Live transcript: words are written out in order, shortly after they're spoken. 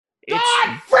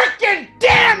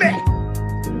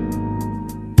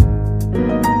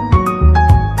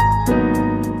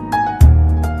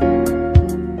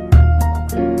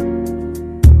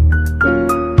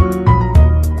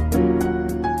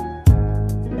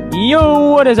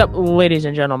Yo, what is up, ladies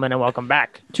and gentlemen, and welcome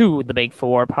back to the Big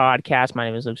Four podcast. My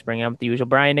name is Luke Spring. I'm with the usual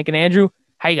Brian, Nick, and Andrew.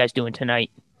 How you guys doing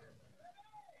tonight?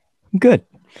 Good.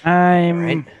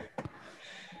 I'm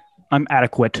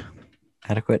adequate.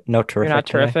 Adequate. No terrific. You're not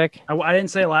today? terrific? I didn't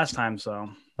say it last time, so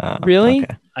Really?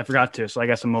 Okay. I forgot to. So I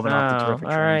guess I'm moving off the terrific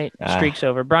all train. right. Streak's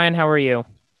over. Brian, how are you?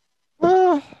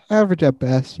 Average at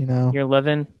best, you know. You're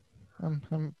living?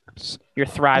 I'm You're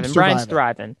thriving. I'm Brian's surviving.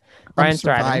 thriving. Brian's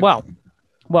thriving.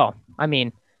 Well, I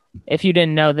mean, if you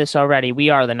didn't know this already, we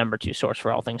are the number 2 source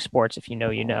for all things sports. If you know,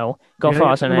 you know. Go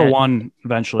follow us on number one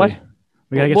eventually. What?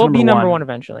 We gotta get We'll to be number one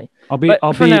eventually. I'll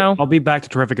be back to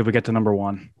terrific if we get to number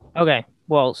one. Okay.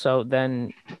 Well, so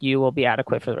then you will be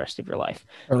adequate for the rest of your life.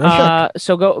 Horrific.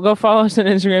 So go follow us on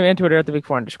Instagram and Twitter at the Big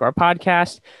Four _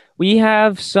 podcast. We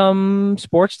have some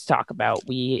sports to talk about.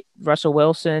 Russell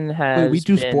Wilson has. Wait, we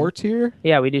do sports here?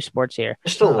 Yeah, we do sports here.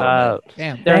 Just a little bit.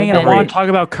 Damn. There Dang it, have I want been- to talk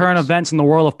about current events in the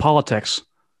world of politics.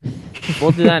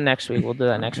 We'll do that next week.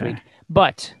 Next Okay. week.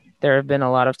 But there have been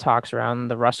a lot of talks around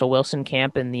the Russell Wilson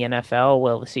camp in the NFL.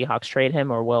 Will the Seahawks trade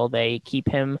him, or will they keep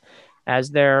him as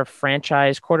their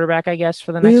franchise quarterback? I guess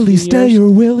for the next Willie few stay years.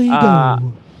 or Willie Uh,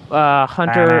 go?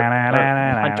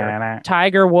 Hunter.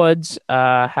 Tiger Woods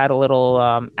had a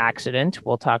little accident.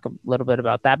 We'll talk a little bit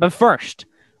about that. But first,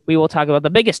 we will talk about the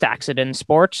biggest accident in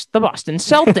sports, the Boston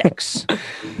Celtics.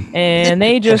 And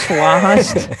they just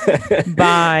lost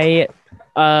by It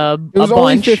was a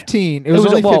only bunch. 15. It was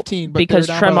only 15. But because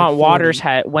they're down by Tremont like Waters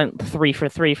 40. went 3 for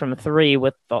 3 from 3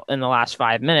 in the last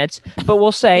 5 minutes. But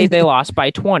we'll say they lost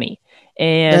by 20.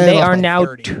 And They they lost are by now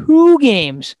 30. 2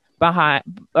 games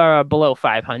below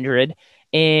 500.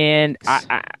 And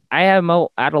I am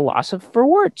at a loss for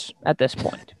words at this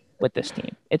point with this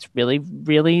team. It's really,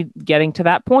 really getting to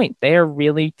that point. They are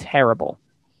really terrible.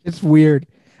 It's weird.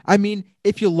 I mean,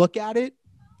 if you look at it,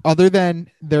 other than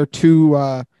their two,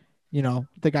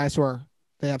 the guys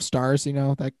they have stars,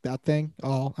 that thing.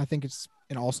 I think it's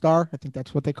an all-star. I think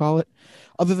that's what they call it.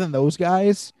 Other than those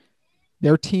guys,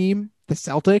 their team, the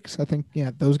Celtics, I think,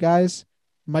 those guys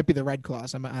might be the Red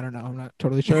Claws. I don't know. I'm not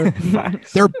totally sure.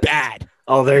 They're bad.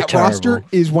 Oh, they're That terrible. roster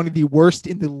is one of the worst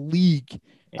in the league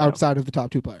outside of the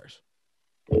top 2 players.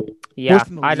 Yeah, Worst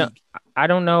in the league. I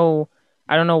don't know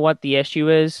what the issue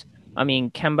is. I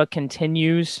mean, Kemba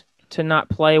continues to not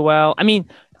play well. I mean,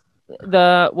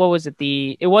 what was it?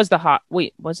 Was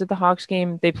it the Hawks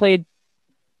game? They played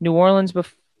New Orleans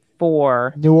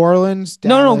before. New Orleans,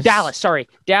 No, Dallas. Dallas. Sorry.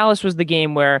 Dallas was the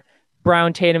game where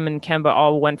Brown, Tatum, and Kemba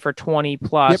all went for 20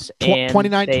 plus. Yep, and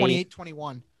 29, they, 28,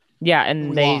 21. Yeah, and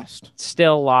We they lost.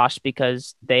 still lost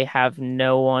because they have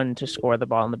no one to score the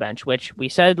ball on the bench, which we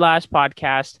said last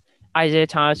podcast, Isaiah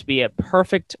Thomas would be a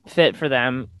perfect fit for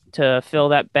them to fill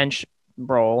that bench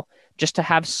role, just to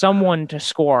have someone to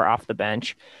score off the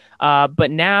bench.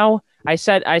 But now I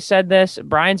said this,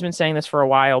 Brian's been saying this for a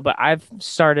while, but I've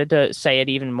started to say it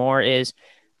even more, is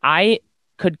I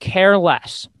could care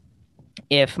less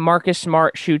if Marcus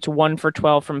Smart shoots 1 for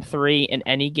 12 from 3 in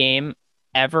any game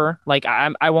ever. Like,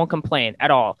 I won't complain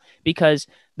at all, because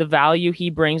the value he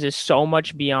brings is so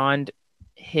much beyond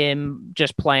him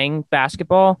just playing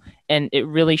basketball, and it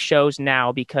really shows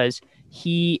now because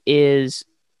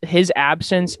his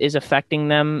absence is affecting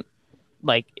them.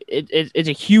 Like, it's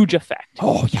a huge effect.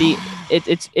 Oh, yeah.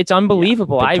 It's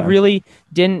unbelievable. big time.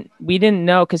 We didn't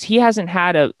know, because he hasn't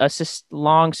had a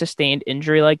long sustained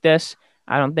injury like this,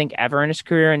 I don't think, ever in his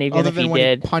career. And even Other if than he when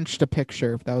did, he punched a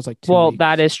picture, that was like 2 well, weeks.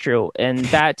 that is true. And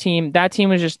that team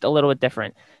was just a little bit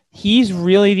different. He's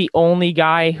really the only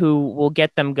guy who will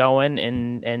get them going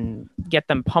and get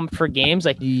them pumped for games.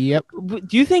 Like, Yep.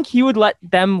 do you think he would let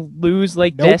them lose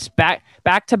like Nope. this back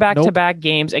to back to Nope. back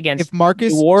games against If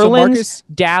Marcus, New Orleans, Marcus,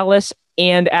 Dallas,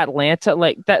 and Atlanta?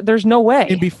 Like that, there's no way.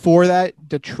 and before that,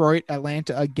 Detroit,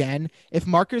 Atlanta again. If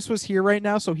Marcus was here right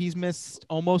now, so he's missed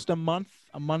almost a month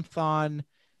on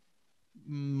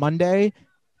Monday.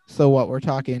 So what, we're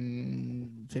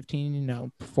talking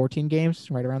 14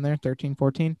 games, right around there, 13,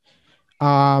 14.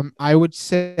 I would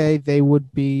say they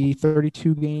would be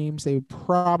 32 games. They would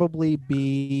probably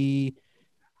be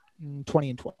 20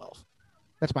 and 12.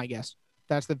 That's my guess.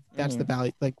 That's the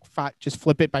value. Like, just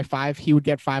flip it by 5. He would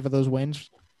get 5 of those wins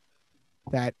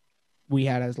that we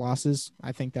had as losses.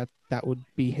 I think that would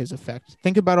be his effect.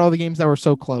 Think about all the games that were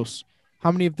so close.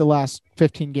 How many of the last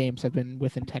 15 games have been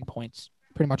within 10 points?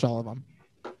 Pretty much all of them.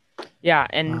 Yeah,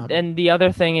 and the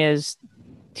other thing is,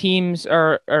 teams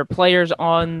or players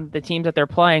on the teams that they're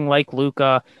playing, like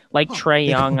Luka, like Trae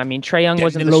Young. I mean, Trae Young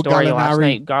was in the story last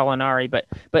night, Gallinari,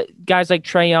 but guys like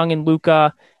Trae Young and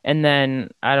Luka, and then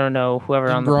I don't know whoever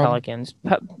on the Pelicans.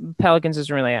 Pelicans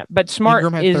isn't really that, but Smart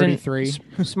isn't.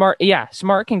 33. Smart, yeah,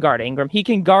 Smart can guard Ingram. He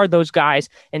can guard those guys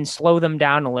and slow them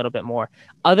down a little bit more.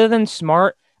 Other than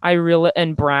Smart,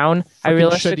 and Brown, I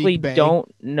realistically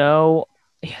don't know.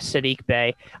 Yeah, Sadiq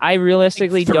Bey. I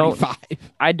realistically don't.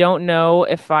 I don't know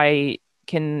if I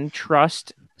can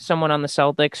trust someone on the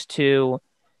Celtics to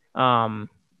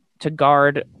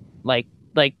guard like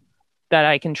that.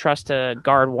 I can trust to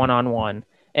guard 1-on-1,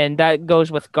 and that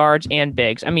goes with guards and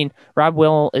bigs. I mean, Rob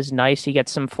Will is nice. He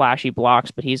gets some flashy blocks,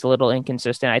 but he's a little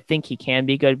inconsistent. I think he can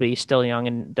be good, but he's still young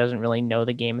and doesn't really know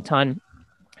the game a ton.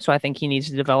 So I think he needs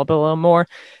to develop a little more.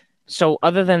 So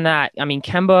other than that, I mean,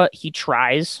 Kemba, he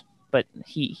tries. But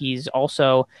he's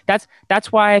also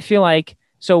that's why I feel like,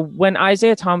 so when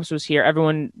Isaiah Thomas was here,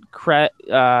 everyone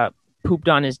pooped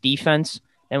on his defense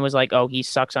and was like, oh, he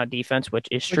sucks on defense, which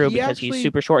is true because he's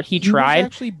super short. He tried. Was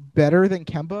actually better than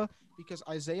Kemba because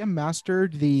Isaiah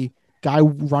mastered the guy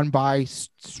run by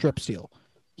strip steal.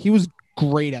 He was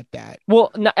great at that.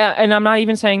 Well, and I'm not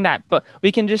even saying that, but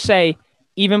we can just say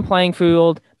even playing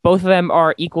field, both of them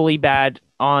are equally bad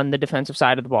on the defensive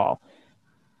side of the ball.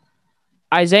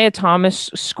 Isaiah Thomas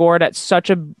scored at such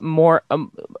a more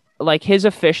like his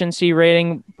efficiency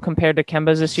rating compared to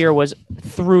Kemba's this year was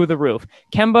through the roof.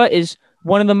 Kemba is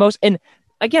one of the most, and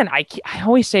again, I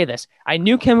always say this. I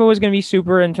knew Kemba was going to be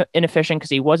super inefficient because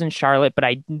he was in Charlotte, but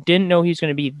I didn't know he was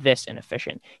going to be this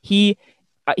inefficient. He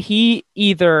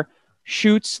either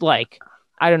shoots like,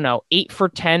 I don't know, 8 for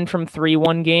 10 from 3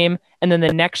 one game, and then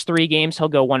the next 3 games he'll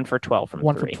go 1 for 12 from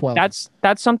 1 3. for 12.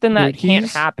 That's something that can't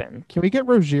happen. Can we get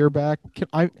Rozier back?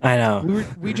 I know.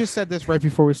 We just said this right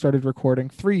before we started recording.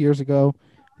 3 years ago,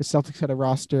 the Celtics had a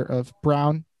roster of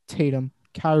Brown, Tatum,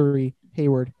 Kyrie,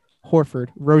 Hayward, Horford,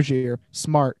 Rozier,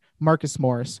 Smart, Marcus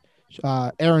Morris,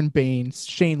 Aaron Baines,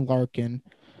 Shane Larkin.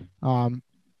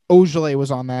 Ojale was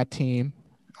on that team.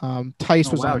 Tice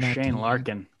was on that team. Shane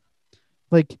Larkin.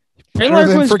 Like, Shane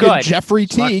Larkin was good. Jeffrey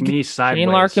Teague. Shane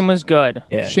Larkin was good.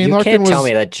 Yeah, Shane Larkin can't was tell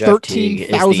me that Jeff Teague is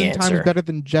the 13,000 answer. times better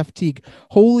than Jeff Teague.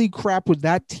 Holy crap, was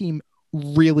that team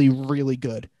really, really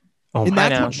good? Oh, and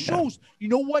that's what shows. You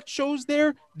know what shows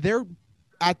there? They're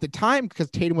at the time, because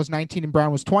Tatum was 19 and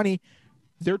Brown was 20.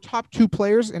 Their top 2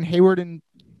 players, and Hayward and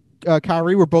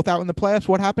Kyrie, were both out in the playoffs.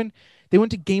 What happened? They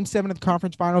went to Game 7 of the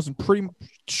conference finals and pretty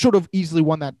should have easily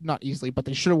won that. Not easily, but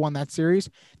they should have won that series.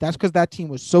 That's because that team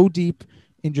was so deep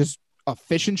in just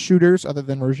efficient shooters, other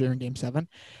than Rozier in Game 7,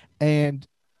 and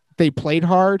they played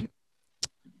hard.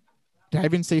 Did I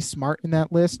even say Smart in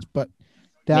that list? But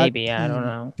that maybe I don't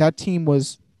know. That team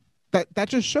was that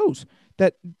just shows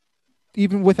that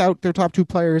even without their top 2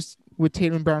 players, with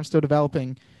Tatum and Brown still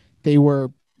developing, they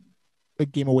were a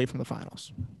game away from the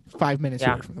finals, 5 minutes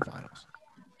away from the finals.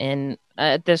 And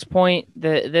at this point,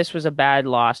 this was a bad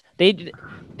loss. They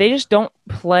just don't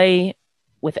play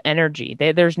with energy.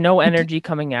 There's no energy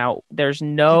coming out. There's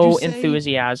no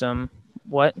enthusiasm.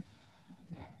 What?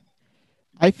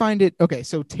 I find it okay.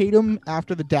 So Tatum,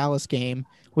 after the Dallas game,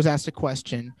 was asked a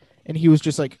question, and he was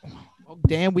just like, "Oh,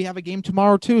 damn, we have a game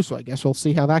tomorrow too. So I guess we'll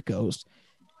see how that goes."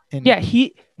 And yeah,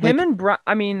 him and Brown.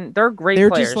 I mean, they're great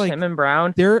players. Just like, him and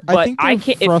Brown. I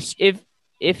can't.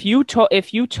 If you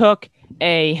took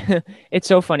a, it's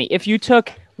so funny. If you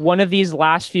took one of these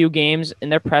last few games in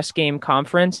their press game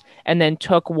conference and then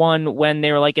took one when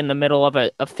they were like in the middle of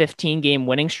a 15-game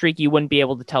winning streak, you wouldn't be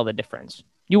able to tell the difference.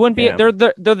 You wouldn't be. They're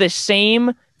the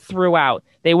same throughout.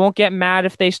 They won't get mad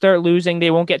if they start losing.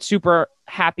 They won't get super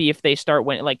happy if they start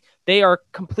winning. Like they are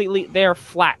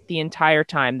flat the entire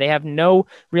time. They have no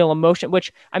real emotion,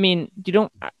 which I mean,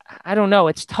 I don't know.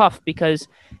 It's tough because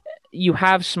you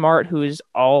have Smart, who is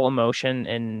all emotion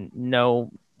and no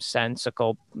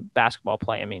sensical basketball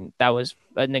play. I mean, that was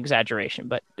an exaggeration,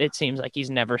 but it seems like he's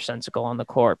never sensical on the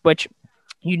court, which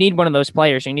you need one of those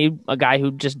players. You need a guy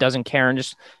who just doesn't care and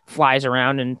just flies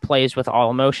around and plays with all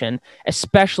emotion,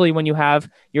 especially when you have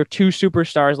your 2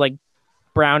 superstars like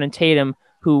Brown and Tatum,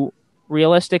 who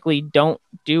realistically don't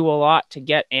do a lot to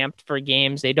get amped for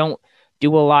games. They don't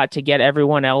do a lot to get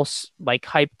everyone else like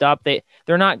hyped up.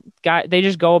 They're not guys. They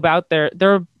just go about they're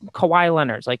Kawhi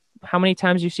Leonard's. Like how many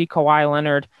times you see Kawhi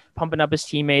Leonard pumping up his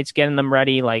teammates, getting them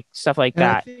ready, like stuff like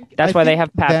that. That's why they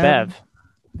have Pat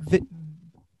Bev.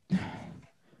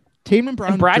 Tatum and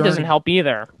Brown. And Brad doesn't help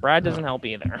either.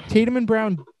 Tatum and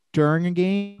Brown during a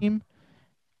game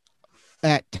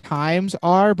at times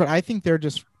are, but I think they're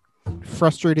just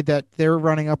frustrated that they're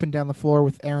running up and down the floor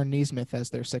with Aaron Nesmith as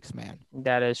their 6th man.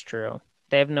 That is true.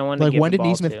 They have no one to Like, give when the did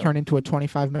ball Neesmith to. turn into a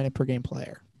 25-minute per game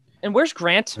player? And where's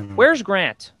Grant? Where's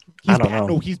Grant? He's I don't bad. know.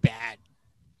 No, he's bad.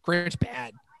 Grant's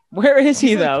bad. Where is he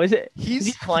He's like- though? Is He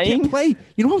he playing? can't play.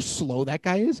 You know how slow that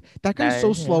guy is? That guy's so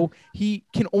Yeah. slow. He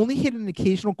can only hit an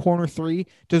occasional corner three,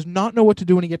 does not know what to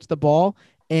do when he gets the ball,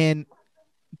 and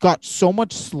got so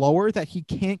much slower that he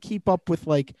can't keep up with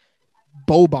like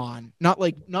Boban. Not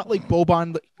like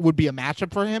Boban would be a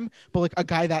matchup for him, but like a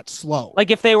guy that slow.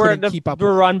 Like if they were Couldn't to keep up with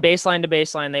run baseline to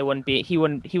baseline, they wouldn't be. He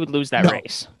would lose that No.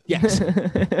 race. Yes.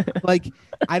 Like,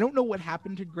 I don't know what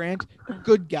happened to Grant.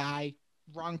 Good guy,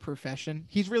 wrong profession.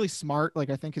 He's really smart. Like,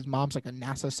 I think his mom's like a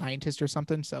NASA scientist or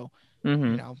something. So,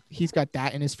 Mhm. you know, he's got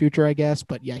that in his future, I guess.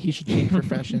 But yeah, he should change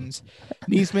professions.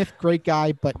 Neesmith, great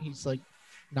guy, but he's like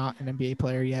not an NBA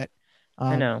player yet.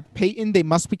 I know. Peyton, they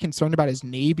must be concerned about his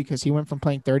knee because he went from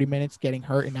playing 30 minutes, getting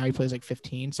hurt, and now he plays like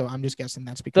 15. So I'm just guessing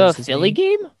that's The because his Philly knee.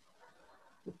 game?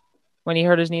 When he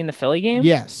hurt his knee in the Philly game?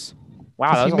 Yes.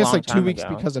 Wow, that was he a missed long like 2 time weeks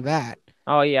ago. because of that.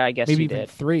 Oh yeah, I guess Maybe he even did.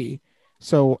 3.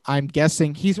 So I'm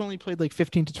guessing he's only played like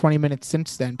 15 to 20 minutes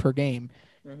since then per game.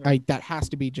 Mhm. That has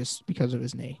to be just because of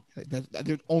his knee. That's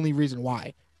the only reason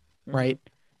why, Mhm. right?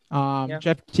 Yeah.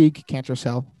 Jeff Teague, cancer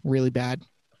cell, really bad.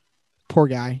 Poor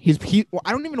guy. Well,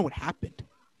 I don't even know what happened.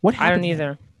 What I happened? don't to him?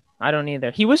 either. I don't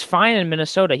either. He was fine in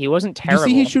Minnesota. He wasn't Did you terrible.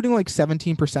 see he's shooting like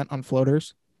 17% on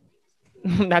floaters?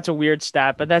 That's a weird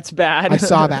stat, but that's bad. I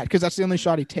saw that because that's the only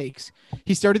shot he takes.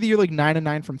 He started the year like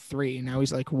 9-9 from 3, and now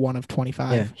he's like 1 of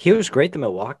 25. Yeah, he was great the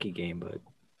Milwaukee game, but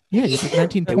Yeah, he's like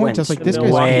 19 it points. went I was like, the this guy's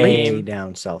Milwaukee great. game. way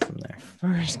down south from there.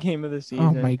 First game of the season.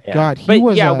 Oh my Yeah. god, he But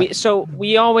was. yeah,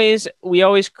 we always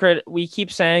we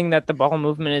keep saying that the ball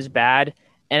movement is bad,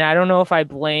 and I don't know if I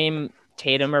blame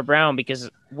Tatum or Brown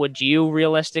because would you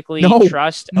realistically No,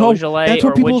 trust no, Ojale that's or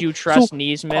what people- would you trust so-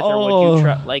 Neesmith or would you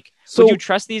trust so would you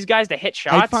trust these guys to hit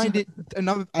shots?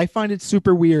 I find it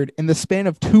super weird. In the span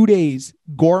of 2 days,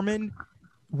 Gorman,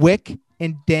 Wick,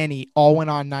 and Danny all went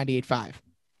on 98.5.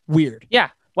 Weird. Yeah.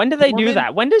 When do they do Gorman-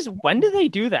 that? When do they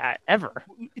do that ever?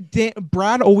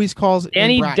 Brad always calls.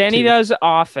 Danny too. does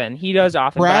often. He does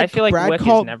often. But I feel like Wick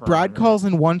is never. Brad on calls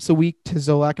in once a week to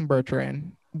Zolak and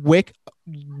Bertrand. Wick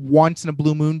once in a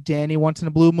blue moon. Danny once in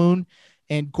a blue moon,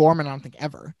 and Gorman I don't think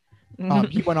ever. that.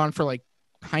 He went on for like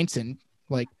Heinsohn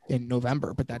like in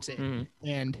November, but that's it. Mhm.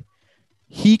 And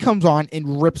he comes on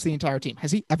and rips the entire team.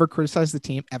 Has he ever criticized the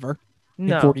team ever in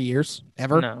No, 40 years?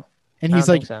 Ever? no. And I he's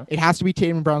don't like, think so. it has to be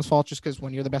Tatum and Brown's fault just because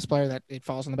when you're the best player, that it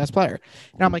falls on the best player.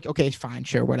 And I'm like, okay, fine,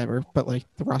 sure, whatever. But like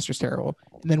the roster's terrible.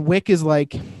 And then Wick is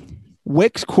like,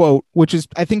 Wick's quote, which is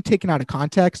I think taken out of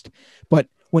context, but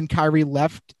when Kyrie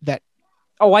left, that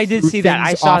Oh, I did threw see that. I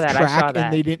things saw off that. I track saw that.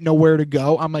 and they didn't know where to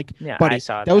go. I'm like, Yeah, buddy, I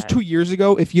saw that was 2 years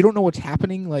ago. If you don't know what's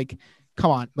happening, like, come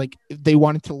on, like if they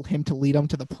wanted him to lead them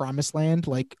to the promised land,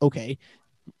 like, okay,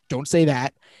 don't say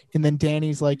that. And then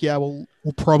Danny's like, yeah, well,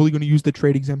 we're probably going to use the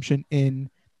trade exemption in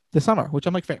the summer, which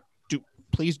I'm like, fair,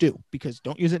 please do, because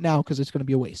don't use it now because it's going to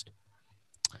be a waste.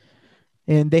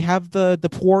 And they have the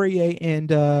Poirier and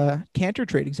Cantor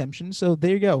trade exemption, so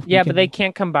there you go. Yeah, but they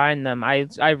can't combine them. I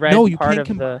read no, you part can't of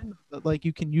combine the. them, but, like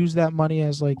you can use that money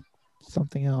as like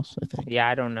something else. I think. Yeah,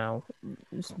 I don't know.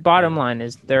 Bottom line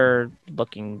is they're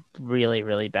looking really,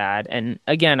 really bad. And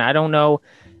again, I don't know.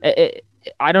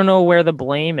 I don't know where the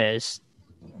blame is.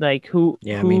 Like who?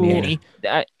 Yeah, I who, mean, Danny.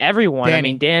 Everyone. I Danny.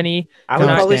 mean, Danny. I would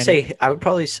No, probably Danny. say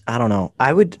I don't know.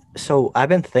 So I've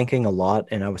been thinking a lot,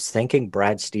 and I was thinking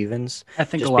Brad Stevens. I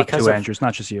think Just a lot because too, of- Andrew. It's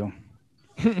not just you.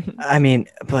 I mean,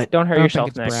 but Don't hurt I don't yourself, think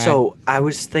it's Nick. Brad. so I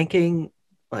was thinking,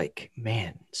 like,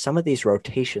 man, some of these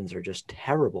rotations are just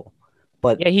terrible.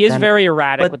 But Yeah, he is then- very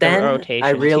erratic But with the then rotations.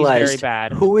 I realized He's very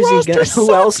bad. who is he Roster gonna?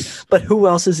 Who else? sucks. But who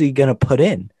else is he gonna put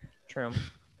in? True.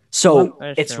 So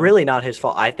That is it's true. really not his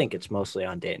fault. I think it's mostly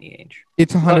on Danny Ainge.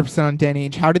 It's 100% on Danny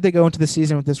Ainge. How did they go into the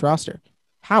season with this roster?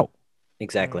 How?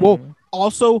 Exactly. Well,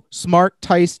 also, Smart,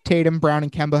 Tice, Tatum, Brown,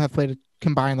 and Kemba have played a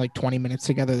combined like 20 minutes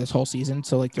together this whole season.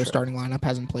 So like their starting lineup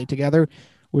hasn't played together,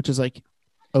 which is like,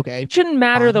 okay. It shouldn't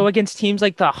matter Fine. though against teams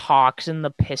like the Hawks and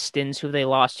the Pistons, who they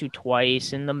lost to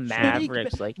twice, and the Should he-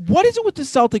 Mavericks. Like What is it with the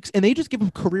Celtics? And they just give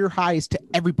them career highs to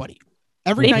everybody.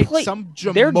 Every They night, play- some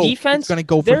their jamoke defense- is going to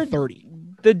go for their- 30.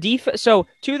 the defense. So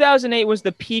 2008 was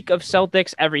the peak of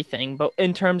Celtics everything, but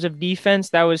in terms of defense,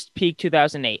 that was peak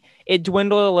 2008. It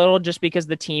dwindled a little just because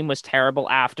the team was terrible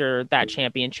after that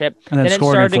championship. And then Then it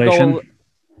scoring started to inflation. go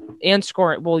and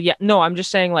scoring. Well, yeah, no, I'm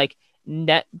just saying like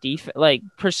net like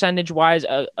percentage wise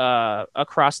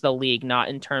across the league, not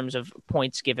in terms of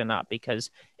points given up, because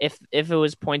if it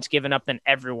was points given up, then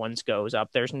everyone's goes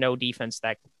up. There's no defense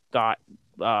that got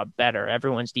better.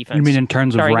 Everyone's defense You mean in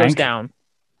terms of goes rank? down.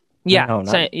 Yeah, No,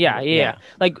 not, yeah.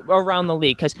 Like around the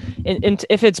league, because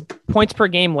if it's points per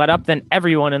game let up, then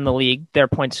everyone in the league, their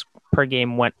points per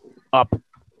game went up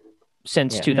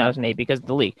since 2008 because of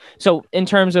the league. So in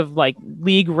terms of like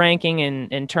league ranking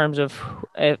and in terms of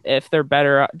if they're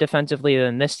better defensively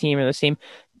than this team or this team,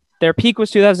 their peak was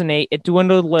 2008. It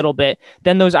dwindled a little bit.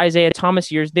 Then those Isaiah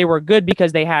Thomas years, they were good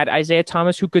because they had Isaiah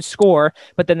Thomas who could score,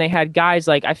 but then they had guys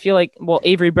like, I feel like, well,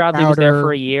 Avery Bradley was there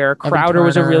for a year. Crowder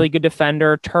was a really good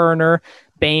defender. Turner,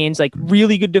 Baines, like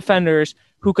really good defenders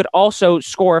who could also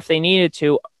score if they needed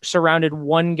to, surrounded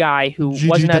one guy who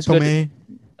wasn't as good.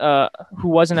 Who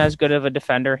wasn't as good of a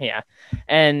defender,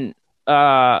 and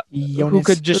who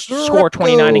could just score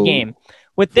 29 a game.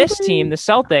 With this team, the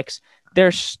Celtics,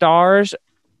 their stars,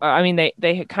 I mean,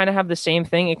 they kind of have the same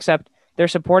thing, except their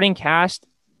supporting cast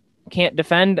can't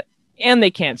defend and they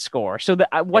can't score. So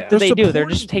what do they do? They're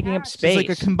just taking up space. It's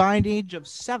like a combined age of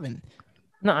 7.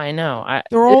 No, I know.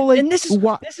 They're all like, and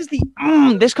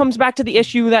this comes back to the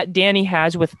issue that Danny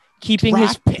has with keeping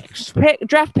draft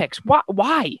picks.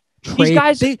 Why? These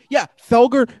guys,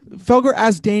 Felger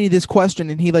asked Danny this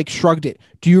question and he like shrugged it.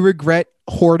 Do you regret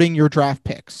hoarding your draft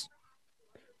picks?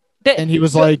 And he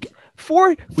was like,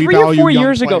 3 or 4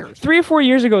 years ago,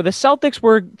 the Celtics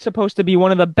were supposed to be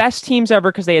one of the best teams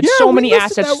ever because they had so many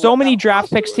assets, so many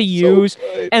draft picks to use,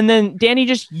 and then Danny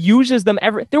just uses them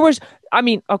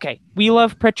we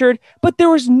love Pritchard, but there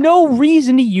was no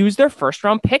reason to use their first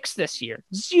round picks this year.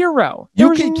 Zero.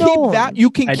 You can keep that.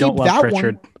 You can keep that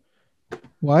Pritchard.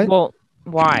 What? Well,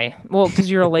 why? Well,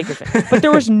 because you're a Lakers fan. But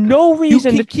there was no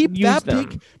reason to keep use that them.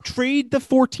 pick. Trade the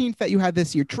 14th that you had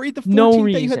this year. Trade the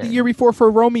 14th that you had the year before for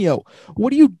Romeo.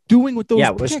 What are you doing with those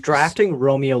picks? Was drafting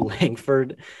Romeo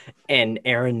Langford and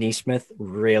Aaron Nesmith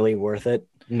really worth it?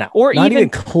 No, or not even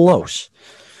close.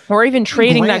 Or even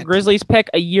trading that Grizzlies pick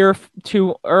a year or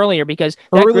two earlier because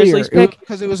that Grizzlies pick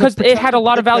because it had a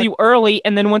lot of value early,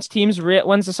 and then once the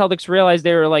Celtics realized,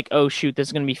 they were like, "Oh shoot, this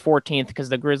is going to be 14th because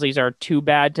the Grizzlies are too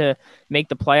bad to make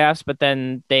the playoffs, but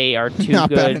then they are too not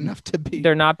good. Bad enough to be.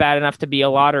 They're not bad enough to be a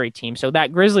lottery team." So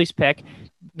that Grizzlies pick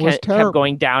kept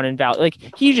going down in value. Like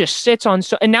he just sits on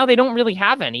and now they don't really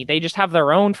have any. They just have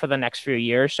their own for the next few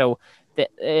years. So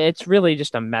it's really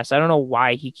just a mess. I don't know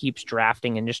why he keeps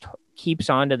drafting and just keeps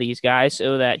on to these guys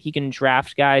so that he can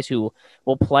draft guys who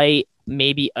will play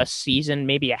maybe a season,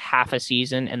 maybe a half a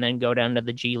season, and then go down to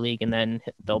the G League, and then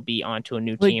they'll be on to a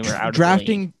new team or out drafting. Of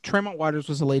the league. Tremont Waters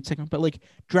was a late second, but like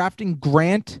drafting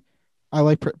Grant, I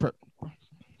like Pritchard.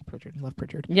 I love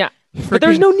Pritchard. Yeah, but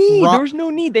there's no need. There was no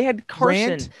need. They had Carson.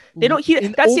 Grant, they don't.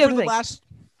 That's the other thing.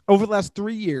 Over the last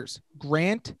 3 years,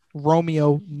 Grant,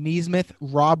 Romeo, Nesmith,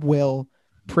 Rob Will,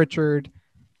 Pritchard,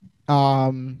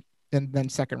 and then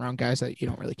second round guys that you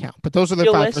don't really count. But those are the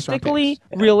 5 first round picks.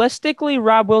 Realistically,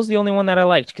 Rob Will's the only one that I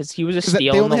liked because he was a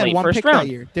steal in the late first round.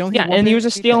 And he was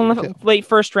a steal in the late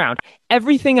first round.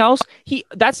 Everything else,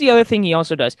 that's the other thing he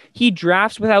also does. He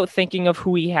drafts without thinking of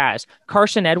who he has.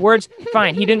 Carson Edwards,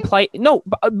 fine, he didn't play. No,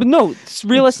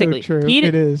 realistically, so he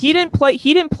didn't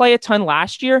play a ton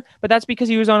last year, but that's because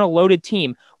he was on a loaded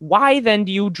team. Why then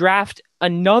do you draft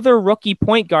another rookie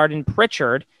point guard in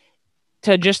Pritchard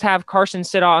to just have Carson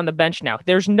sit on the bench now?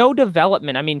 There's no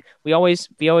development. I mean, we always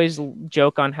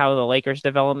joke on how the Lakers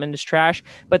development is trash,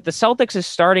 but the Celtics is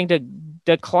starting to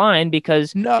decline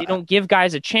because they don't give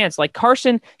guys a chance. Like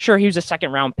Carson, sure, he was a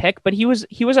second round pick, but he was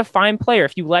a fine player.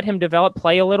 If you let him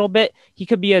play a little bit, he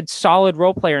could be a solid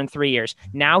role player in 3 years.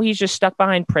 Now he's just stuck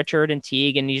behind Pritchard and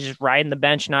Teague, and he's just riding the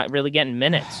bench, not really getting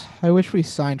minutes. I wish we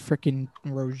signed freaking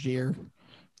Rozier.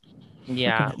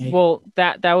 Yeah, well,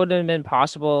 that would have been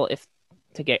possible if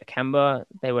to get Kemba,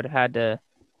 they would have had to.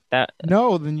 That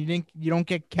no, then you don't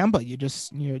get Kemba.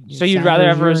 So you'd rather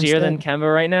have Rozier than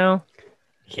Kemba right now?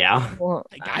 Yeah. Well,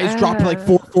 the guy's dropped like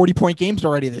 40-point games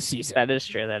already this season. That is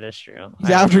true. He's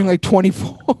averaging like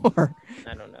 24.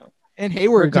 I don't know. And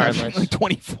Hayward's averaging like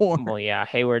 24. Well, yeah,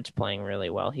 Hayward's playing really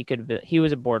well. He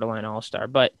was a borderline all-star,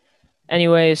 but.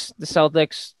 Anyways, the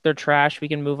Celtics, they're trash. We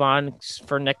can move on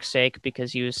for Nick's sake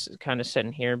because he was kind of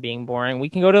sitting here being boring. We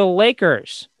can go to the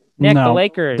Lakers. Nick, the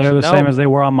Lakers. They're the same as they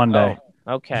were on Monday.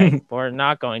 Oh, okay. We're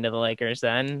not going to the Lakers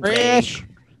then. There's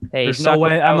no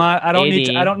way. I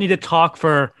don't need to talk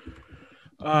for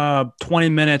 20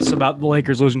 minutes about the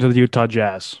Lakers losing to the Utah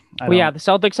Jazz. The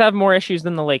Celtics have more issues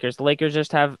than the Lakers. The Lakers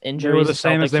just have injuries. They were the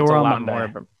same as they were on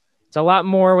Monday. It's a lot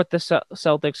more with the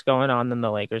Celtics going on than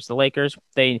the Lakers. The Lakers,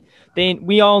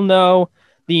 we all know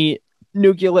the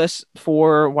nucleus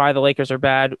for why the Lakers are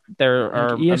bad. There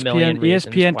are a million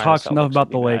reasons. ESPN talks enough about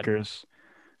the Lakers.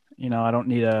 I don't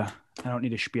need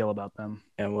a spiel about them.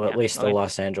 And at least the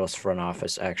Los Angeles front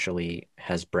office actually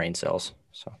has brain cells.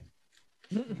 So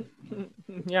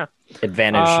Yeah.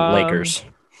 Advantage Lakers.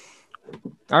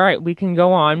 All right, we can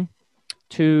go on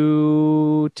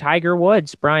to Tiger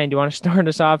Woods. Brian, do you want to start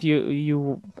us off?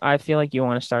 I feel like you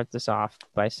want to start this off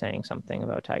by saying something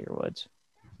about Tiger Woods.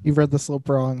 You read the slope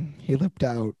wrong. He lipped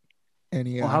out,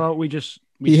 and well, how about we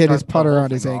he hit his putter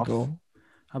on his ankle.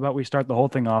 How about we start the whole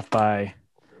thing off by,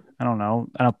 I don't know.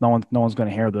 No one's going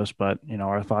to hear this, but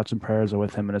our thoughts and prayers are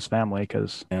with him and his family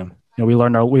because we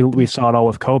learned we saw it all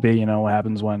with Kobe. What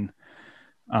happens when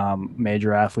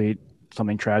major athlete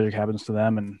something tragic happens to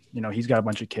them, and he's got a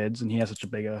bunch of kids, and he has such a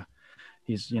big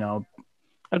he's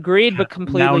agreed, but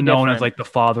completely now known different. as like the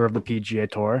father of the PGA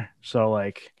Tour. So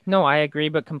like, no, I agree,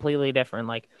 but completely different.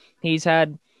 Like he's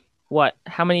had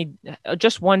how many?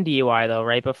 Just one DUI though,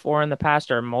 right? Before in the past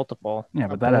or multiple? Yeah,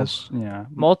 but that has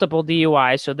multiple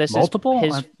DUIs. So this multiple?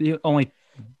 is his only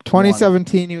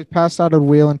 2017. He was passed out of the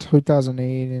wheel in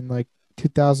 2008, and like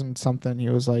 2000 something, he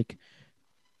was like.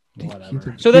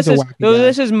 So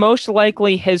this is most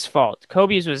likely his fault.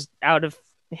 Kobe's was out of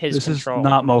his control. This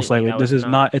is not most likely. This is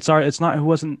not. It's not. He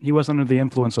wasn't under the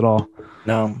influence at all.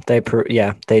 No, they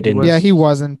didn't. Yeah, he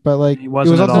wasn't. But like, he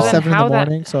wasn't it was also all. 7 in the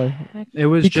morning. So it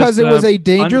was because it was a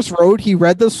dangerous road. He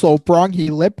read the slope wrong. He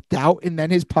lipped out, and then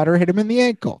his putter hit him in the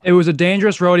ankle. It was a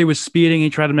dangerous road. He was speeding. He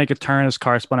tried to make a turn. His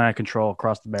car spun out of control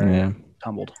across the barrier. Yeah.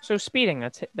 Tumbled. So speeding.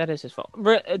 That is his fault.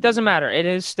 It doesn't matter. It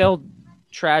is still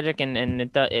tragic, and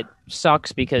it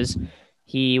sucks because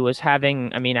he was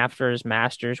having. I mean, after his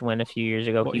Masters win a few years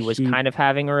ago, he was kind of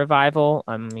having a revival.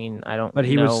 I mean, I don't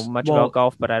know much about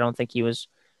golf, but I don't think he was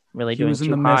really doing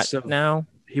too hot now.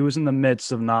 He was in the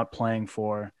midst of not playing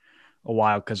for a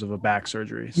while because of a back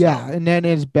surgery. So. Yeah, and then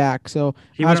his back. So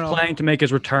he was planning to make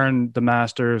his return the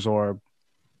Masters or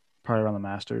probably around the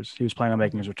Masters. He was planning on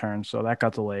making his return, so that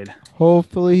got delayed.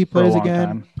 Hopefully he plays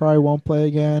again. Probably won't play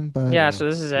again, but yeah. So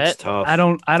this is it. Tough. I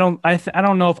don't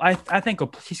know if I think he'll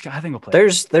play.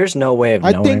 There's no way of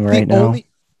knowing right now.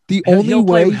 The only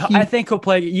way I think he'll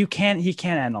play. He can't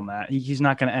end on that. He's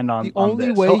not going to end on. The only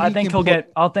this. way So I think he'll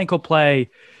get. I think he'll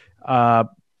play.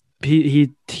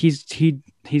 He's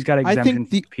got exemption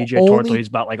PGA Tour until he's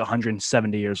about like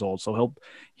 170 years old. So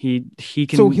he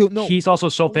can. So he's also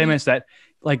so famous that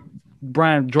like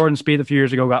Jordan Spieth a few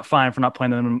years ago got fined for not playing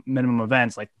the minimum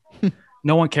events. Like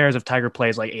no one cares if Tiger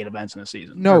plays like 8 events in a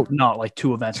season. No, not like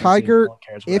 2 events. Tiger,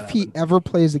 if he ever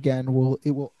plays again, it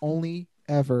will only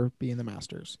ever be in the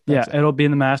Masters. It'll be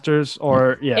in the Masters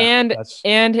or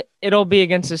and it'll be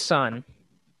against his son.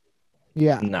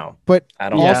 Yeah, no, but I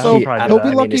don't. Also, he'll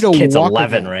be lucky to kid's walk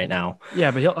 11 again. right now. Yeah,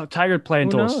 but Tiger play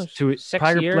until 6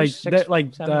 Tiger years,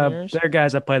 they're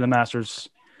guys that play the Masters.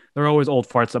 They're always old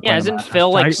farts that play. Yeah, isn't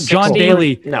Phil like John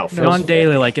Daly? No, John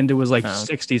Daly like into his like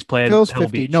 60s played. Phil's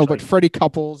 50. No, but Freddie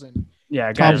Couples and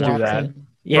guys do that.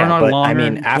 Yeah, Bernard but Longer, I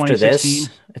mean, after this,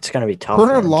 it's gonna be tough.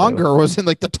 Bernard Longer was in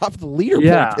like the top of the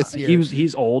leaderboard this year.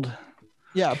 He's old.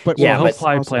 Yeah, but he'll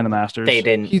probably play in the Masters. They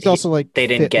didn't. He's also like they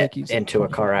didn't get like into a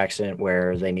car accident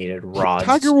where they needed rods.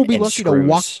 Tiger will be and lucky screws. to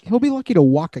walk. He'll be lucky to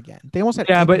walk again. They almost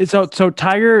had but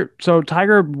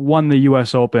Tiger won the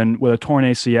U.S. Open with a torn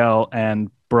ACL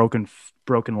and broken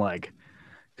leg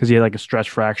because he had like a stretch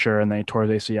fracture and then he tore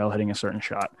his ACL hitting a certain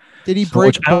shot. Did he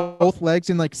break both legs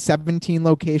in like 17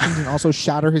 locations and also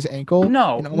shatter his ankle?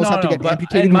 No, and almost have to get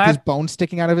amputated with his bone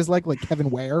sticking out of his leg like Kevin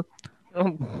Ware.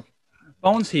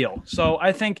 Bones heal. So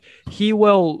I think he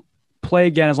will play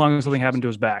again as long as something happened to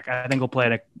his back. I think he'll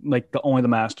play like only the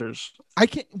Masters.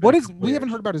 We haven't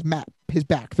heard about his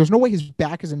back. There's no way his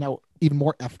back is now even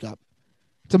more effed up.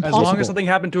 It's impossible. As long as something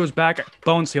happened to his back,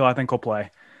 bones heal, I think he'll play.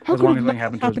 How could something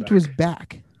happen to his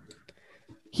back?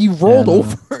 He rolled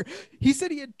over. He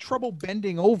said he had trouble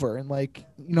bending over and like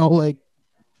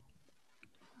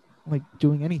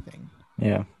doing anything.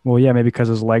 Yeah. Well, yeah, maybe because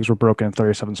his legs were broken in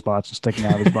 37 spots and sticking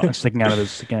out of his butt, sticking out of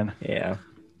his skin. Yeah.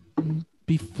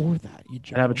 Before that,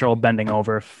 I'd have trouble bending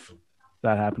over if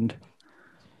that happened.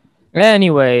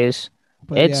 Anyways,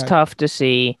 it's tough to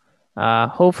see.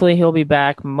 Hopefully he'll be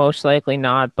back. Most likely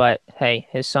not, but hey,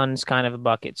 his son's kind of a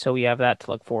bucket, so we have that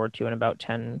to look forward to in about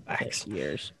 10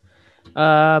 years.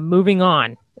 Moving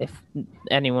on. If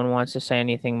anyone wants to say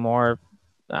anything more,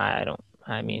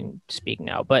 speak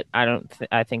now, but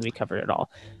I think we covered it all.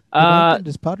 He lengthened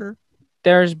his putter.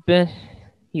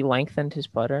 He lengthened his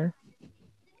putter.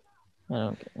 I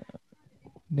don't get it.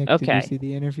 Nick, did you see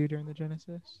the interview during the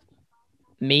Genesis?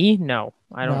 Me? No,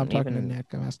 I don't. I'm talking to Nick.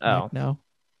 I'm asking Nick.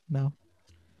 No.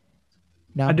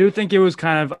 I do think it's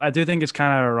kind of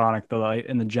ironic though. Like,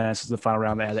 in the Genesis, the final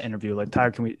round, they had the interview. Like,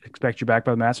 Tiger, can we expect you back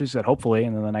by the Masters? He said, hopefully,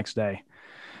 and then the next day.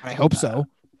 I hope so.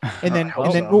 And then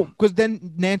because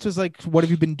then Nance was like, "What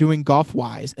have you been doing golf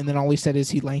wise?" And then all he said is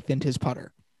he lengthened his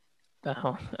putter.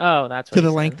 Oh, that's what to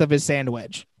the length of his sand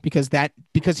wedge because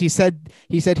he said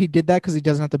he did that because he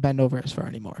doesn't have to bend over as far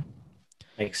anymore.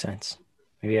 Makes sense.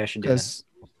 Maybe I should do that. Because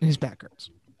his back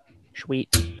hurts.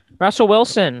 Sweet. Russell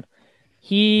Wilson.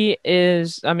 He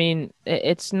is, I mean,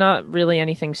 it's not really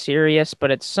anything serious, but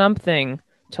it's something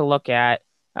to look at.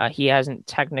 He hasn't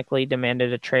technically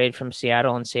demanded a trade from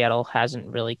Seattle, and Seattle hasn't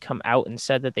really come out and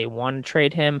said that they want to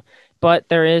trade him. But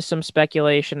there is some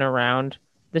speculation around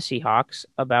the Seahawks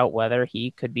about whether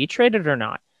he could be traded or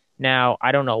not. Now,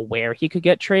 I don't know where he could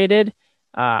get traded.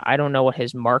 I don't know what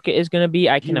his market is going to be.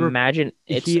 I can imagine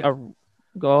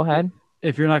Go ahead.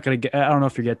 If you're not going to get, I don't know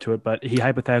if you get to it, but he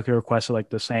hypothetically requested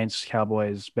like the Saints,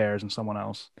 Cowboys, Bears, and someone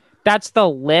else. That's the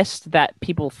list that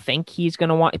people think he's going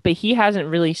to want, but he hasn't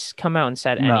really come out and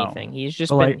said anything. He's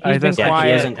just been quiet.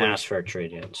 He hasn't asked for a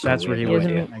trade yet. So that's where he would.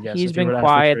 I guess he's been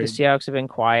quiet. The Seahawks have been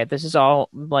quiet. This is all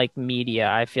like media.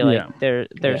 I feel like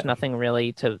there's nothing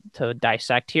really to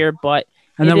dissect here, but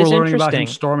and then we're learning about him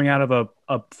storming out of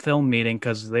a film meeting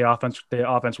because the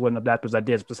offense wouldn't adapt his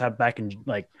ideas. Just have back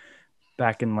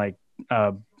in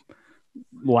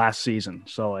last season.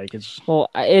 So like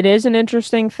it is an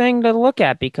interesting thing to look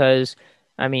at because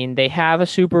I mean they have a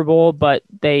Super Bowl, but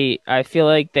I feel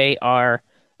like they are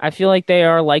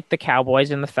like the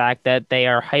Cowboys in the fact that they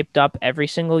are hyped up every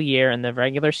single year in the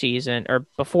regular season or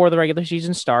before the regular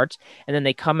season starts, and then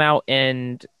they come out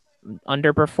and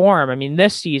underperform. I mean,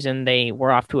 this season they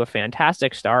were off to a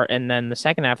fantastic start, and then the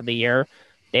second half of the year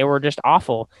they were just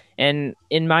awful. And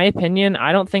in my opinion,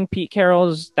 I don't think Pete Carroll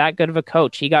is that good of a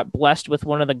coach. He got blessed with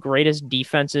one of the greatest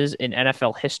defenses in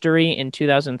NFL history in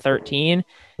 2013.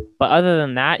 But other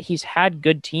than that, he's had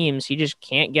good teams. He just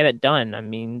can't get it done. I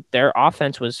mean, their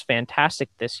offense was fantastic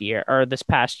this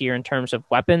past year in terms of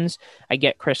weapons. I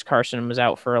get Chris Carson was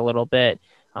out for a little bit,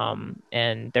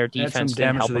 and their defense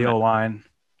didn't help to the O-line.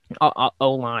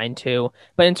 O-line too.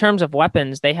 But in terms of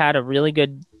weapons, they had a really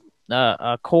good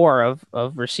a core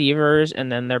of receivers,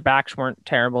 and then their backs weren't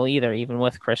terrible either, even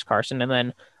with Chris Carson. And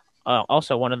then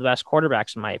also one of the best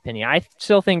quarterbacks, in my opinion. I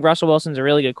still think Russell Wilson's a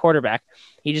really good quarterback.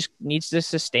 He just needs to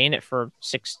sustain it for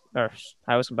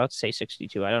I was about to say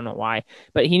 62. I don't know why,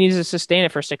 but he needs to sustain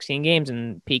it for 16 games,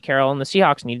 and Pete Carroll and the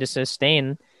Seahawks need to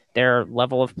sustain their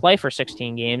level of play for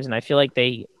 16 games. And I feel like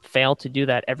they fail to do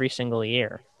that every single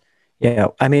year. Yeah.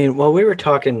 I mean, well, we were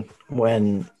talking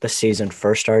when the season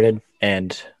first started,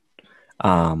 and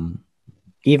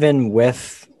even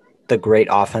with the great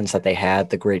offense that they had,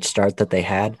 the great start that they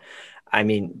had, I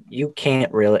mean, you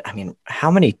can't really, I mean, how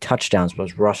many touchdowns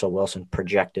was Russell Wilson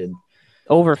projected?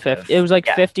 Over 50. It was like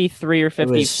 53 or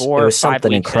 54. It was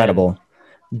something incredible,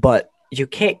 but you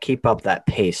can't keep up that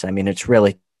pace. I mean, it's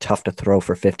really tough to throw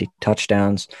for 50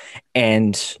 touchdowns.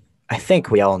 And I think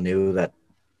we all knew that.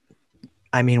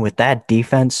 I mean, with that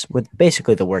defense, with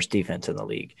basically the worst defense in the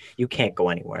league, you can't go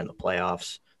anywhere in the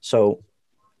playoffs. So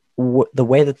the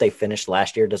way that they finished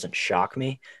last year doesn't shock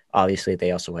me. Obviously,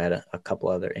 they also had a couple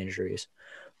other injuries.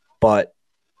 But,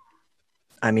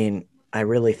 I mean, I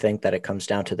really think that it comes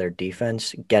down to their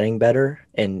defense getting better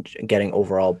and getting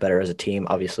overall better as a team.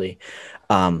 Obviously,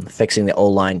 fixing the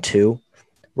O-line too.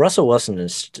 Russell Wilson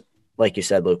is, like you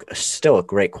said, Luke, still a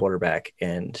great quarterback.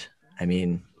 And, I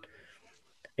mean,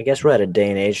 I guess we're at a day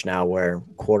and age now where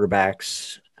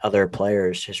quarterbacks, other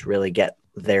players just really get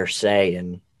their say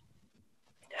in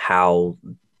how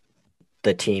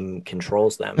the team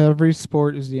controls them. Every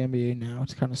sport is the NBA now.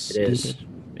 It's kind of stupid.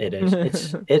 It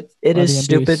is. It is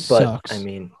stupid, sucks. But I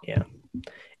mean, yeah,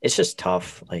 it's just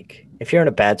tough. Like if you're in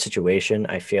a bad situation,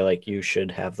 I feel like you should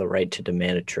have the right to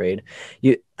demand a trade.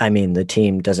 I mean, the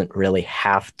team doesn't really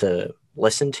have to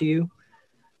listen to you,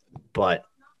 but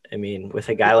I mean, with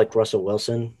a guy like Russell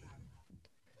Wilson,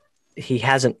 he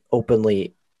hasn't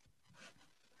openly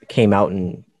came out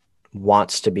and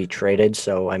wants to be traded.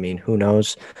 So, I mean, who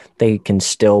knows? They can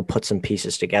still put some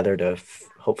pieces together to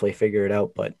hopefully figure it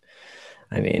out. But,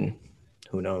 I mean,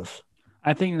 who knows?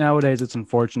 I think nowadays it's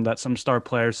unfortunate that some star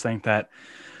players think that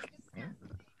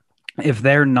if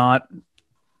they're not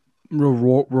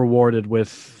rewarded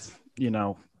with,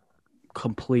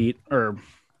 complete or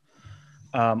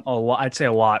I'd say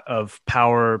a lot of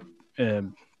power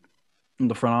in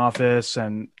the front office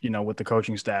and, with the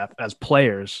coaching staff as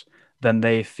players, then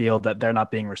they feel that they're not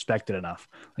being respected enough.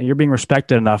 Like you're being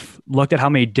respected enough. Look at how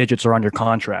many digits are on your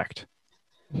contract.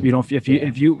 If you're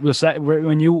going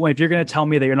to tell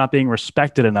me that you're not being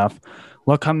respected enough,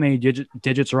 look how many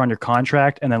digits are on your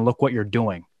contract, and then look what you're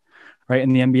doing. Right? In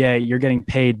the NBA, you're getting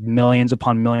paid millions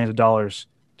upon millions of dollars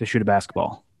to shoot a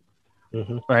basketball.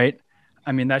 Mm-hmm. Right?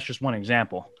 I mean, that's just one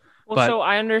example. Well, But so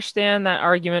I understand that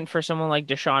argument for someone like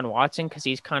Deshaun Watson because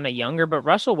he's kind of younger, but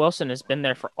Russell Wilson has been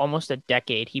there for almost a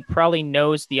decade. He probably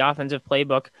knows the offensive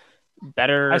playbook I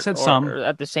better said or some.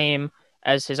 at the same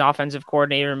as his offensive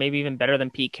coordinator, maybe even better than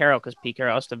Pete Carroll because Pete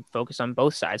Carroll has to focus on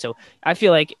both sides. So I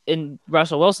feel like in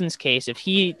Russell Wilson's case, if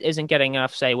he isn't getting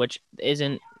enough say, which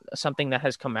isn't something that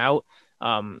has come out,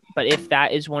 but if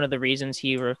that is one of the reasons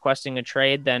he requesting a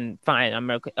trade, then fine,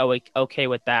 I'm okay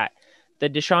with that. The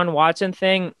Deshaun Watson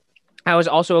thing, I was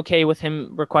also okay with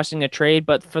him requesting a trade,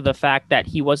 but for the fact that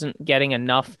he wasn't getting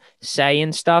enough say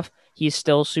and stuff, he's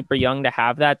still super young to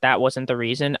have that. That wasn't the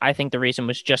reason. I think the reason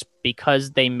was just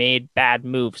because they made bad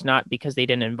moves, not because they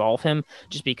didn't involve him,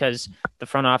 just because the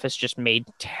front office just made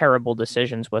terrible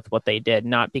decisions with what they did,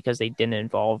 not because they didn't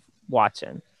involve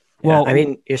Watson. Yeah, Well, I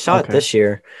mean, you saw it okay. this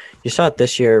year. You saw it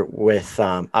this year with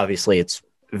obviously it's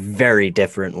very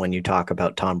different when you talk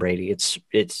about Tom Brady. It's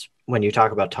when you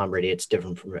talk about Tom Brady, it's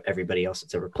different from everybody else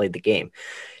that's ever played the game.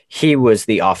 He was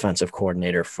the offensive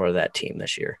coordinator for that team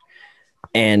this year.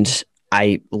 And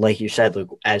I, like you said,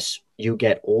 Luke, as you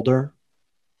get older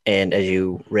and as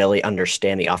you really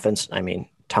understand the offense, I mean,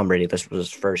 Tom Brady, this was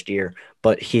his first year,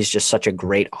 but he's just such a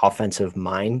great offensive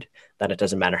mind that it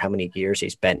doesn't matter how many years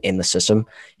he's been in the system.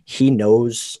 He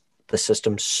knows the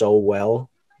system so well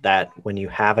that when you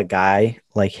have a guy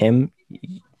like him,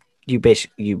 you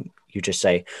basically you just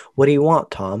say, "What do you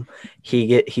want, Tom?"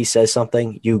 He says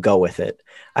something, you go with it.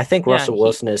 I think Yeah, Russell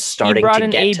Wilson is he starting brought to an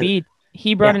get to AB.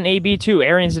 He brought yeah. an AB too.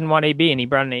 Arians didn't want AB, and he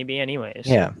brought an AB anyways.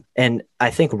 Yeah. And I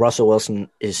think Russell Wilson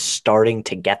is starting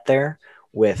to get there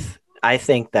with, I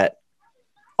think that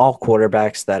all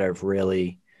quarterbacks that have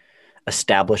really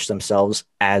established themselves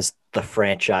as the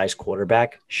franchise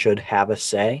quarterback should have a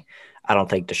say. I don't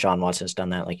think Deshaun Watson's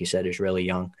done that. Like you said, he's really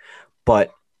young.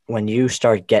 But when you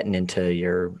start getting into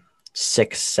your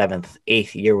sixth, seventh,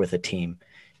 eighth year with a team,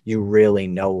 you really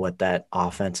know what that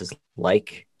offense is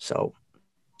like. So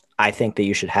I think that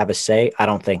you should have a say. I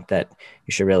don't think that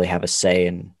you should really have a say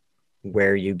in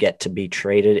where you get to be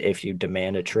traded if you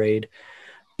demand a trade,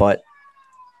 but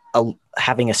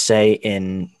having a say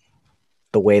in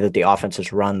the way that the offense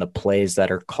is run, the plays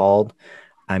that are called.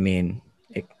 I mean,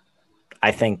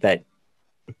 I think that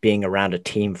being around a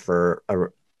team for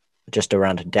just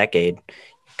around a decade,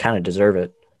 kind of deserve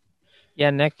it. Yeah,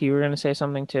 Nick, you were gonna say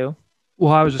something too.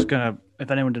 Well, I was just gonna. If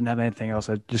anyone didn't have anything else,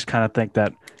 I just kind of think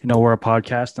that we're a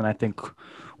podcast, and I think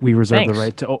we reserve the Thanks.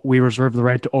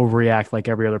 right to overreact like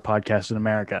every other podcast in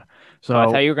America. So I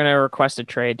thought you were gonna request a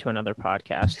trade to another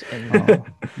podcast. And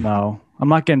no, I'm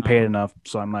not getting paid enough,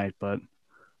 so I might, but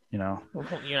you're not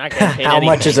getting paid How anything.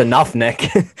 much is enough,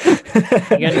 Nick? You're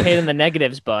getting paid in the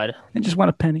negatives, bud. I just want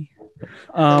a penny.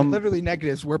 Literally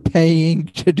negatives. We're paying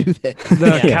to do this.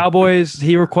 The Cowboys,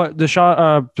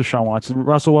 Deshaun Watson,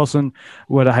 Russell Wilson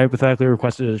would have hypothetically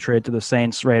requested a trade to the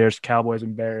Saints, Raiders, Cowboys,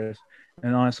 and Bears.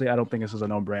 And honestly, I don't think this is a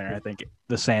no-brainer. I think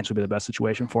the Saints would be the best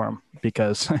situation for him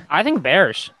because I think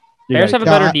Bears. you Bears got- have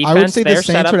a better defense. I would say the They're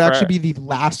set Saints up would for- actually be the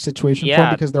last situation for Yeah,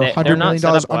 them because they're they're $100 not million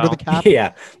set up under the well. cap.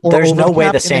 Yeah, or there's over no the way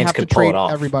cap, the and they Saints have to could pull it trade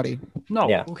off. everybody. no,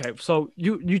 Yeah. okay. So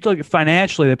you look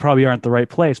financially, they probably aren't the right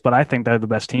place, but I think they're the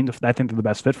best team. I think they're the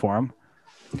best fit for him.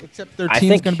 Except their I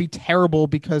team's think- going to be terrible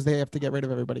because they have to get rid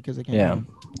of everybody because they can't. Yeah. win.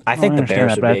 I think the understand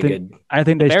Bears that, would but be a good. I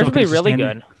think they Bears still would be can really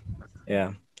sustain- good.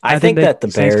 Yeah. I think that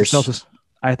the Saints can Bears.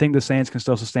 I think the Saints can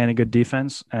still sustain a good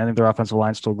defense, and I think their offensive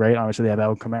line's still great. Obviously, they have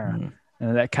Alvin Kamara, Mhm.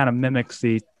 and that kind of mimics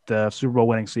the Super Bowl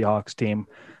winning Seahawks team.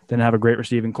 Didn't have a great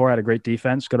receiving core, had a great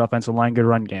defense, good offensive line, good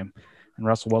run game, and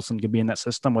Russell Wilson could be in that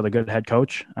system with a good head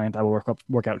coach. I think that will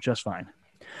work out just fine.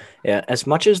 Yeah, as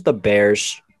much as the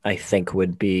Bears, I think,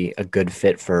 would be a good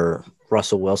fit for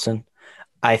Russell Wilson,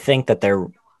 I think that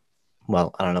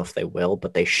well, I don't know if they will,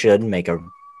 but they should make a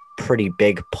pretty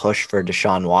big push for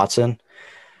Deshaun Watson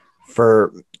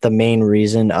for the main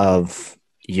reason of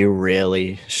you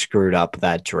really screwed up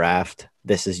that draft.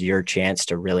 This is your chance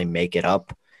to really make it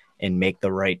up and make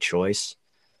the right choice.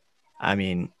 I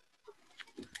mean,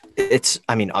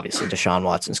 obviously Deshaun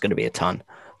Watson's going to be a ton,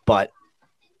 but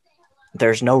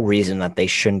there's no reason that they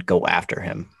shouldn't go after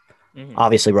him. Mhm.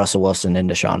 Obviously, Russell Wilson and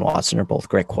Deshaun Watson are both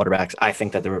great quarterbacks. I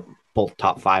think that they're both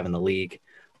top 5 in the league,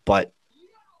 but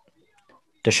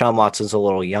Deshaun Watson's a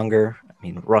little younger. I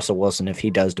mean, Russell Wilson, if he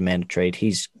does demand a trade,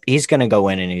 he's going to go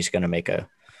in and he's going to make an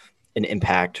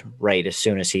impact right as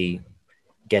soon as he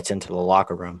gets into the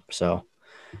locker room. So,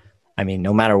 I mean,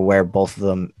 no matter where both of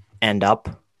them end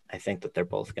up, I think that they're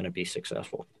both going to be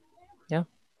successful. Yeah.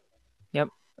 Yep.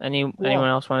 Anyone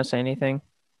else want to say anything?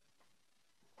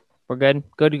 We're good.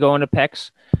 Good to go into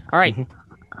picks. All right.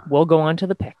 We'll go on to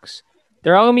the picks.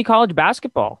 they're all going to be college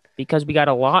basketball because we got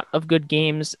a lot of good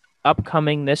games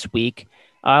upcoming this week.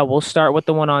 We'll start with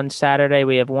the one on Saturday.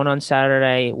 We have one on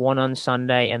Saturday, one on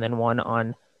Sunday, and then one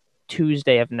on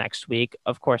Tuesday of next week.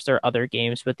 Of course, there are other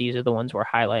games, but these are the ones we're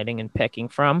highlighting and picking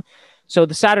from. So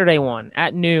the Saturday one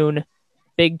at noon,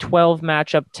 Big 12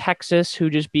 matchup, Texas, who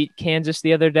just beat Kansas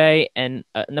the other day, and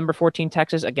number 14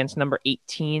 Texas against number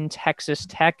 18 Texas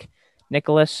Tech.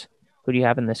 Nicholas, who do you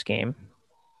have in this game?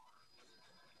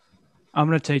 I'm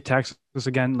going to take Texas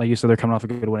again. Like you said, they're coming off a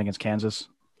good win against Kansas.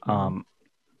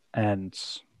 And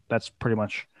that's pretty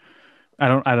much, I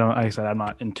don't, like I said, I'm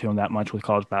not in tune that much with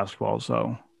college basketball.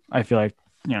 So I feel like,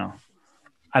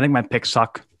 I think my picks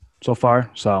suck so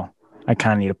far. So I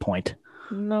kind of need a point.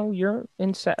 No, you're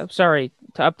in. Sorry,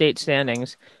 to update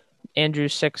standings.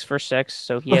 Andrew's 6 for 6,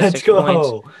 so he has 6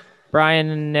 points. Brian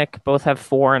and Nick both have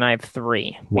 4, and I have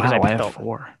 3. Wow, I have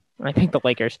 4. I picked the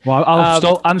Lakers. Well,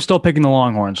 I'm still picking the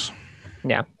Longhorns.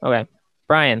 Yeah. Okay.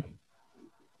 Brian.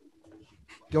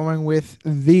 Going with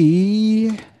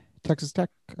the Texas Tech.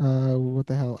 What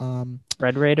the hell?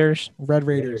 Red Raiders. Red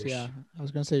Raiders. Yeah, I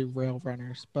was gonna say Rail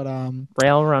Runners, but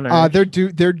Rail Runners.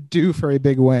 They're due for a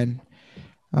big win.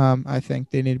 I think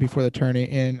they need to be before the tourney,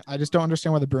 and I just don't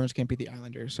understand why the Bruins can't beat the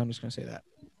Islanders. So I'm just gonna say that.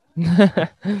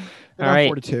 All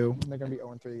right. 4-2. They're gonna be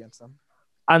 0-3 against them.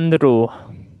 Andrew.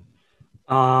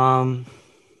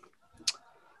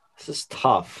 This is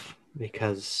tough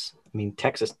because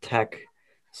Texas Tech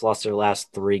has lost their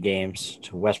last 3 games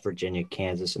to West Virginia,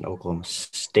 Kansas, and Oklahoma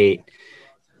State.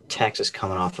 Texas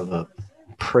coming off of a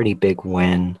pretty big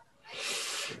win.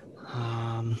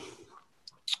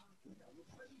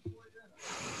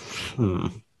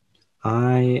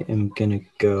 I am gonna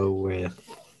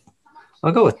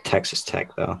I'll go with Texas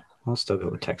Tech though. I'll still go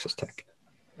with Texas Tech.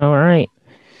 All right.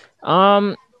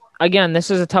 Again, this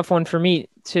is a tough one for me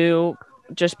too,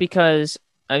 just because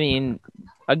again,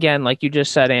 like you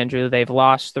just said, Andrew, they've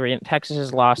lost 3. Texas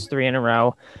has lost 3 in a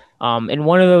row. And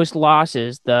one of those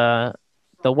losses, the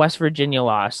West Virginia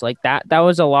loss, like that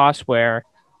was a loss where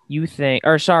you think,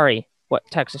 or sorry, what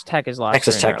Texas Tech has lost.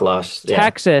 Texas Tech lost. Yeah.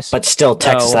 Texas, but still,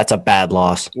 Texas, that's a bad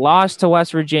loss. Lost to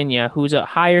West Virginia, who's a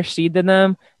higher seed than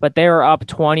them, but they were up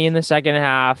 20 in the second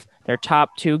half. Their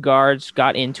top 2 guards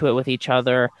got into it with each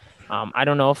other. I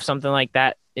don't know if something like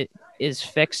that is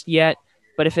fixed yet,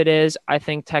 but if it is, I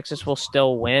think Texas will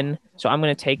still win. So I'm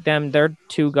going to take them. Their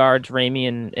 2 guards, Ramey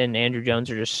and Andrew Jones,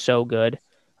 are just so good.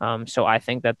 So I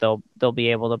think that they'll be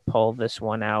able to pull this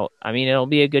one out. It'll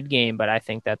be a good game, but I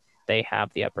think that they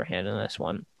have the upper hand in this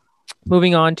one.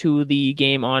 Moving on to the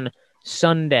game on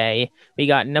Sunday, we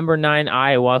got number 9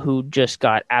 Iowa, who just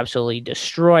got absolutely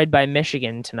destroyed by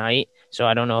Michigan tonight. So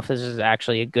I don't know if this is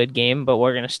actually a good game, but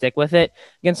we're going to stick with it.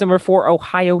 Against number 4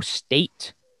 Ohio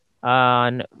State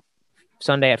on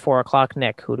Sunday at 4:00.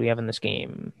 Nick, who do we have in this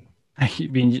game?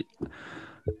 It's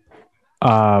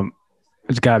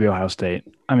got to be Ohio State.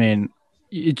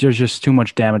 There's just too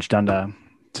much damage done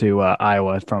to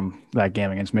Iowa from that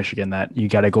game against Michigan that you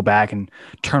got to go back and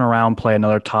turn around, play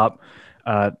another top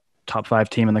 5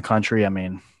 team in the country.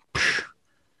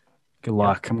 Good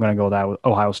luck. I'm going to go with that with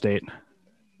Ohio State.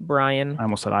 Brian. I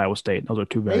almost said Iowa State. Those are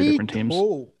 2 very different teams.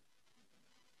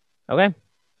 Okay.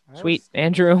 Sweet.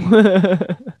 Andrew.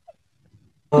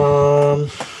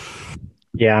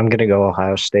 Yeah, I'm going to go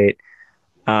Ohio State.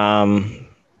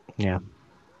 Yeah.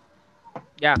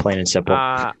 Yeah. Plain and simple.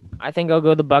 I think I'll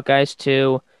go the Buckeyes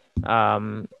too.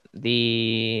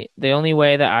 The only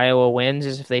way that Iowa wins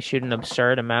is if they shoot an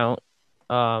absurd amount,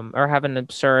 or have an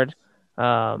absurd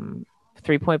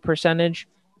 3-point percentage.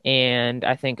 And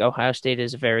I think Ohio State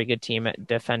is a very good team at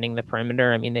defending the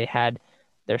perimeter. They had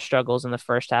their struggles in the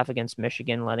first half against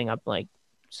Michigan, letting up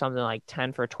something like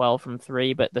 10 for 12 from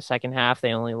 3, but the second half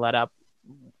they only let up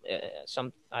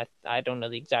I don't know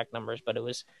the exact numbers, but it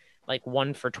was like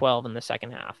 1 for 12 in the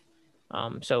second half.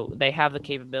 So they have the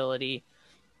capability,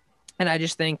 and I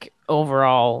just think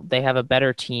overall they have a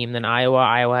better team than Iowa.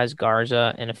 Iowa has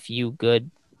Garza and a few good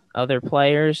other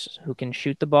players who can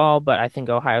shoot the ball, but I think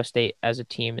Ohio State as a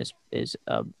team is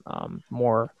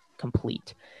more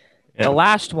complete. Yeah. The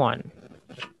last one,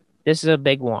 this is a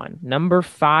big one. Number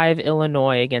 5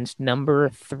 Illinois against number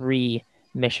 3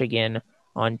 Michigan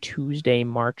on Tuesday,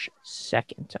 March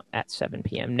 2nd at 7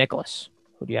 p.m. Nicholas,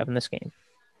 who do you have in this game?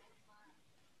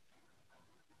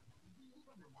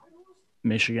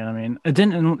 Michigan.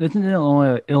 Didn't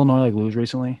Illinois lose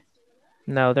recently?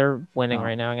 No, they're winning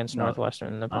right now against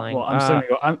Northwestern. They're playing. Well,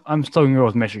 I'm still going to go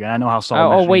with Michigan. I know how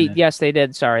solid. Wait, yes, they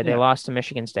did. Sorry, they lost to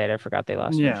Michigan State. I forgot they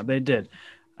lost. Yeah, they did.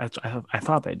 I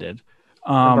thought they did.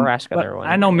 Nebraska, they're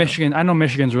winning. I know Michigan. I know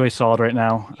Michigan's really solid right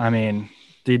now.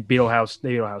 They beat Ohio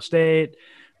State.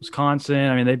 Wisconsin.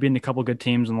 I mean, they've beaten a couple good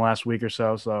teams in the last week or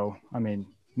so. So, I mean,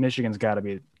 Michigan's got to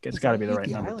be the right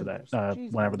number today.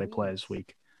 Whenever they play this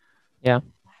week. Yeah,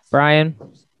 Brian.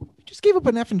 Just gave up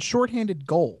an effing shorthanded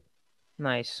goal.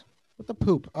 Nice. What the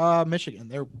poop? Michigan.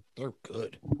 They're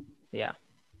good. Yeah.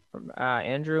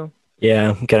 Andrew.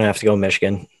 Yeah, I'm gonna have to go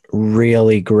Michigan.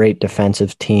 Really great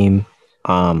defensive team.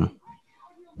 Plain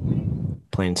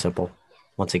and simple.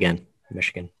 Once again,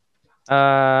 Michigan.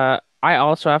 I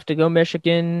also have to go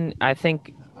Michigan. I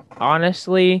think,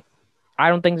 honestly, I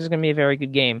don't think this is going to be a very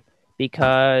good game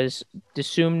because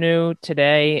Desumnu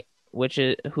today,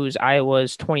 who's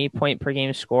Iowa's 20-point per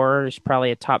game scorer, is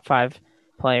probably a top 5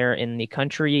 player in the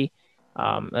country.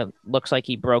 It looks like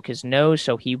he broke his nose,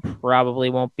 so he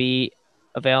probably won't be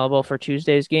available for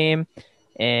Tuesday's game.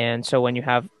 And so when you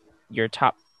have your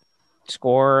top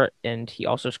scorer and he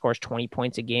also scores 20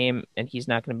 points a game and he's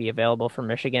not going to be available for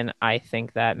Michigan, I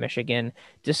think that Michigan,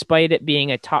 despite it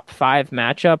being a top 5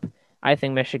 matchup, I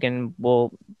think Michigan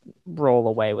will roll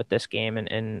away with this game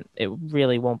and it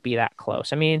really won't be that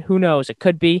close. I mean, who knows? It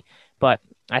could be, but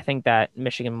I think that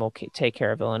Michigan will take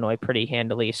care of Illinois pretty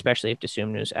handily, especially if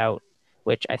Desumnu's out,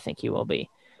 which I think he will be.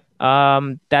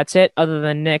 That's it. Other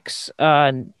than Nick's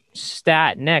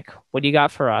stat, Nick, what do you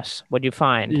got for us? What do you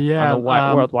find on the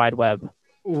World Wide Web?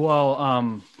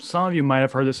 Well, some of you might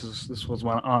have heard this was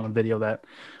on a video that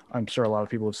I'm sure a lot of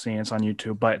people have seen. It's on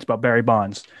YouTube, but it's about Barry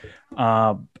Bonds.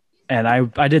 And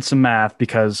I did some math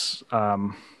because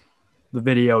the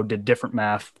video did different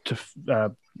math to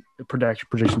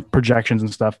projections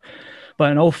and stuff.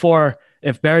 But in 2004,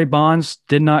 if Barry Bonds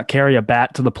did not carry a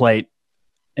bat to the plate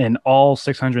in all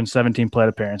 617 plate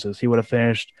appearances, he would have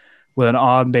finished with an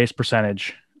on-base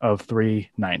percentage of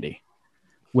 .390,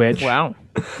 which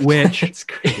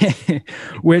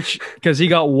because he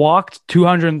got walked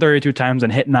 232 times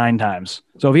and hit 9 times.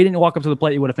 So if he didn't walk up to the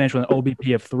plate, he would have finished with an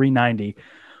OBP of .390.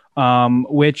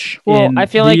 I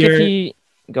feel like if he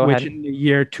go ahead. In the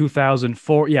year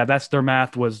 2004, yeah, that's their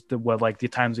math was the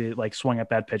times he like swung at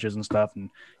bad pitches and stuff, and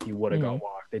he would have got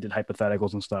walked. They did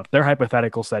hypotheticals and stuff. Their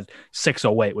hypothetical said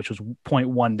 608, which was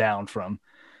 0.1 down from.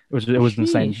 It was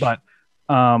insane, but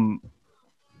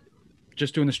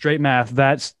just doing the straight math,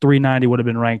 that's 390 would have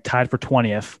been ranked tied for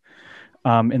 20th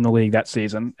in the league that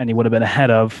season, and he would have been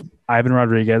ahead of Ivan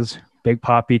Rodriguez, Big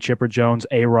Papi, Chipper Jones,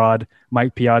 A-Rod,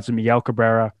 Mike Piazza, Miguel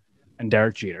Cabrera, and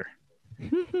Derek Jeter.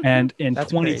 And in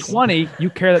 2020, you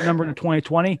carry that number into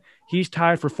 2020, he's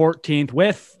tied for 14th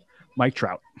with Mike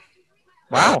Trout.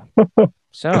 Wow.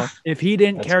 So if he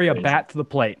didn't carry a bat to the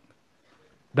plate.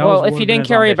 If he didn't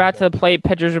carry a bat to the plate,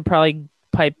 pitchers would probably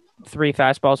pipe 3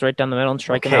 fastballs right down the middle and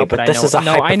strike him out. But this is a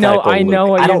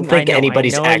hypothetical. I don't think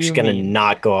anybody's actually going to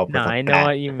not go up with a bat. I know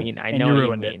what you mean. I know what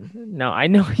you mean. No, I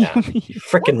know what you mean. You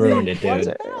freaking ruined it,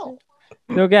 dude.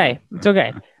 It's okay. It's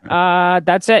okay.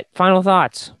 That's it. Final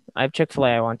thoughts. I have Chick-fil-A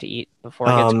I want to eat before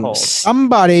it gets cold.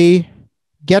 Somebody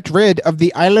get rid of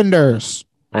the Islanders.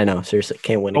 I know. Seriously.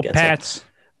 Can't win against Pats.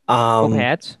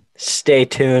 Pats. Stay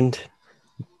tuned.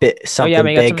 Something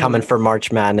big coming for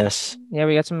March Madness. Yeah,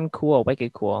 we got some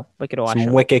wicked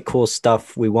cool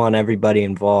stuff. We want everybody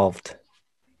involved.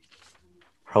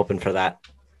 We're hoping for that.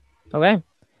 Okay.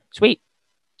 Sweet.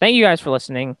 Thank you guys for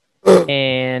listening.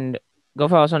 And go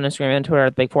follow us on Instagram and Twitter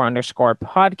at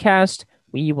Big4_podcast.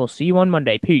 We will see you on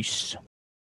Monday. Peace.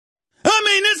 I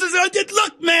mean, this is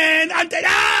look, man.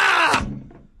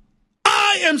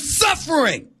 I am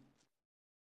suffering.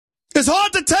 It's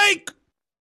hard to take.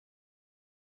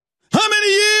 How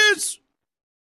many years?